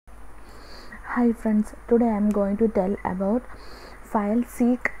Hi friends, today I am going to tell about file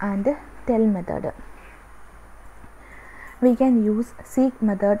seek and tell method. We can use seek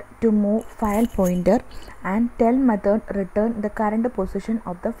method to move file pointer and tell method return the current position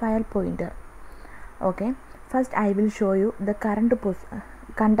of the file pointer. Okay, first I will show you the current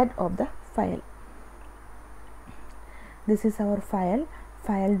content of the file. This is our file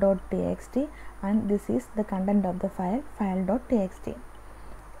file.txt and this is the content of the file file.txt.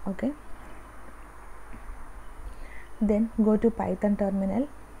 Okay. Then go to Python terminal.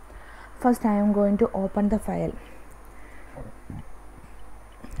 First I am going to open the file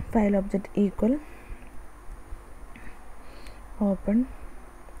object equal open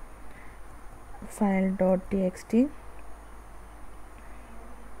file.txt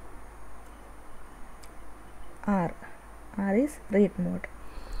r is read mode.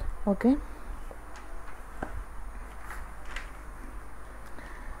 Okay,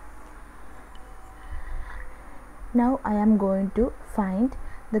 now I am going to find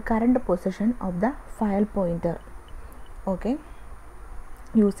the current position of the file pointer. Okay,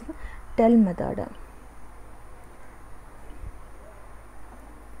 using tell method.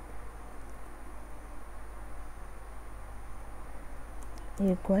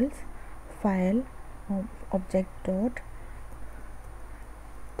 Equals file object dot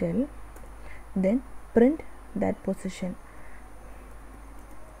tell, then print that position.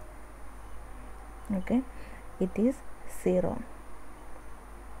 Okay, it is 0.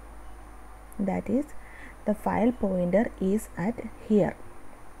 That is the file pointer is at here,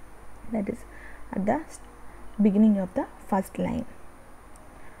 that is at the beginning of the first line.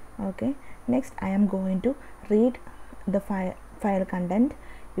 Okay, next I am going to read the file content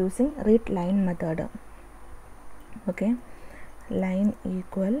using read line method. Okay, line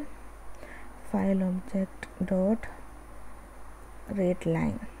equal file object dot read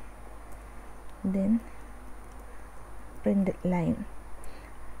line, then print line,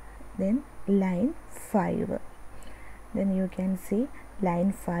 then line 5. Then you can see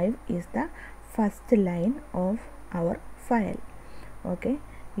line 5 is the first line of our file. Okay,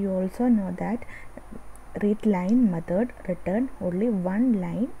 you also know that read line method return only one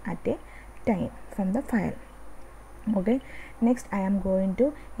line at a time from the file. Okay, next I am going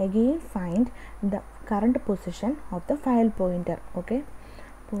to again find the current position of the file pointer. Okay,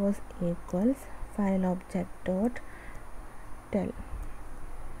 pos equals file object dot tell,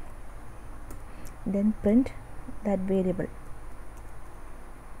 then print that variable.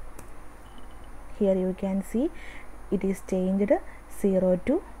 Here you can see it is changed 0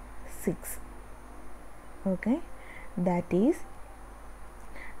 to 6. Okay, that is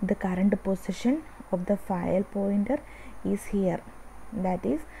the current position of the file pointer is here, that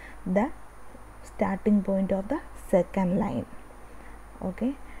is the starting point of the second line.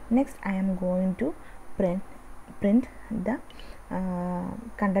 Okay, next I am going to print the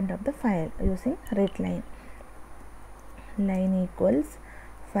content of the file using read line. Line equals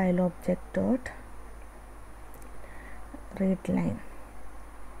file object dot read line,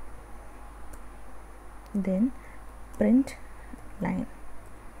 then print line.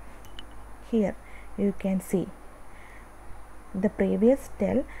 Here you can see the previous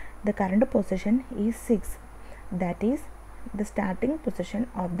tell the current position is 6, that is the starting position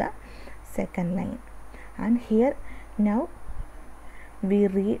of the second line, and here now we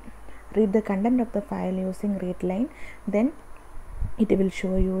read the content of the file using read line, then it will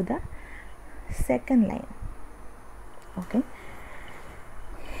show you the second line. Okay,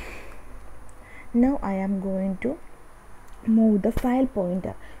 now I am going to move the file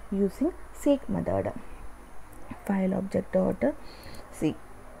pointer using seek method. File object dot seek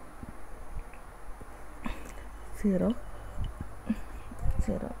 0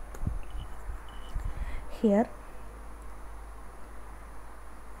 0. Here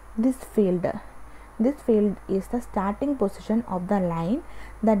this field is the starting position of the line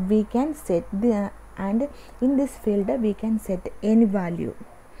that we can set and in this field we can set any value.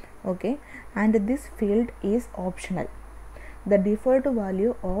 Okay, and this field is optional. The default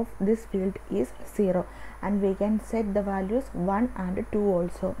value of this field is 0 and we can set the values 1 and 2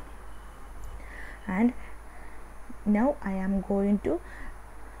 also. And now I am going to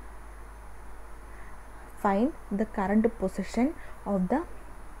find the current position of the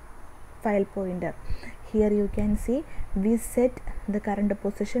file pointer. Here you can see we set the current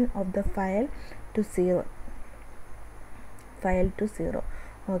position of the file to 0.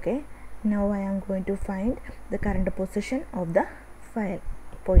 Okay, now I am going to find the current position of the file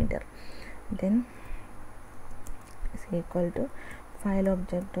pointer. Then is equal to file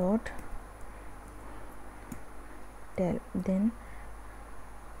object dot tell, then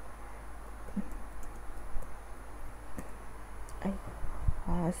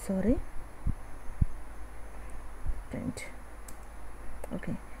sorry, print.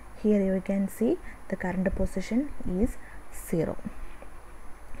 Okay, here you can see the current position is 0.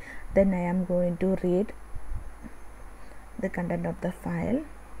 Then I am going to read the content of the file.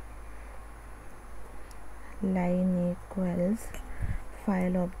 Line equals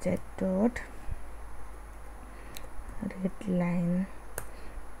file object dot read line,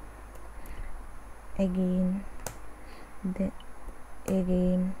 again, then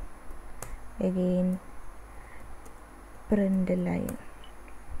again, print line.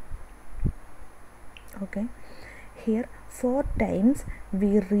 Okay, here 4 times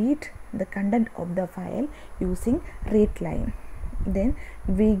we read the content of the file using read line, then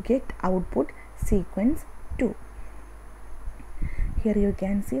we get output sequence 2. Here you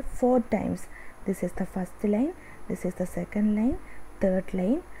can see 4 times. This is the first line, this is the second line, third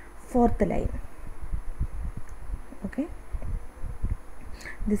line, fourth line. Okay,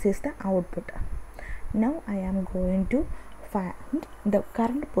 this is the output. Now I am going to find the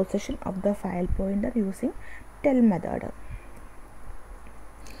current position of the file pointer using tell method.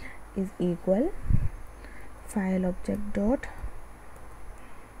 Is equal file object dot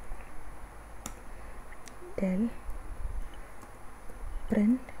tell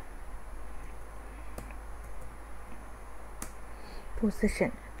print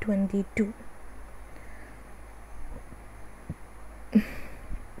position 22.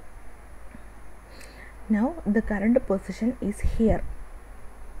 Now the current position is here.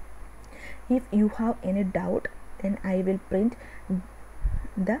 If you have any doubt, then I will print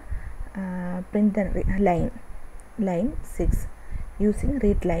the line 6 using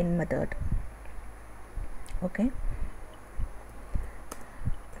read line method. Okay,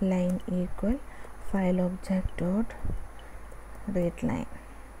 line equal file object dot read line.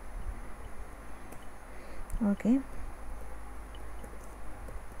 Okay,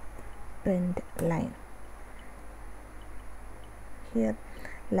 print line. Here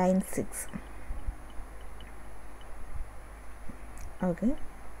line 6. Okay,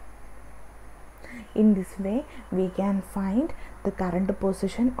 in this way we can find the current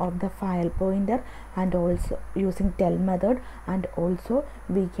position of the file pointer, and also using tell method, and also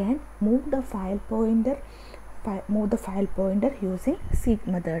we can move the file pointer using seek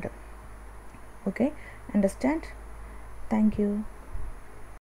method. Okay, understand? Thank you.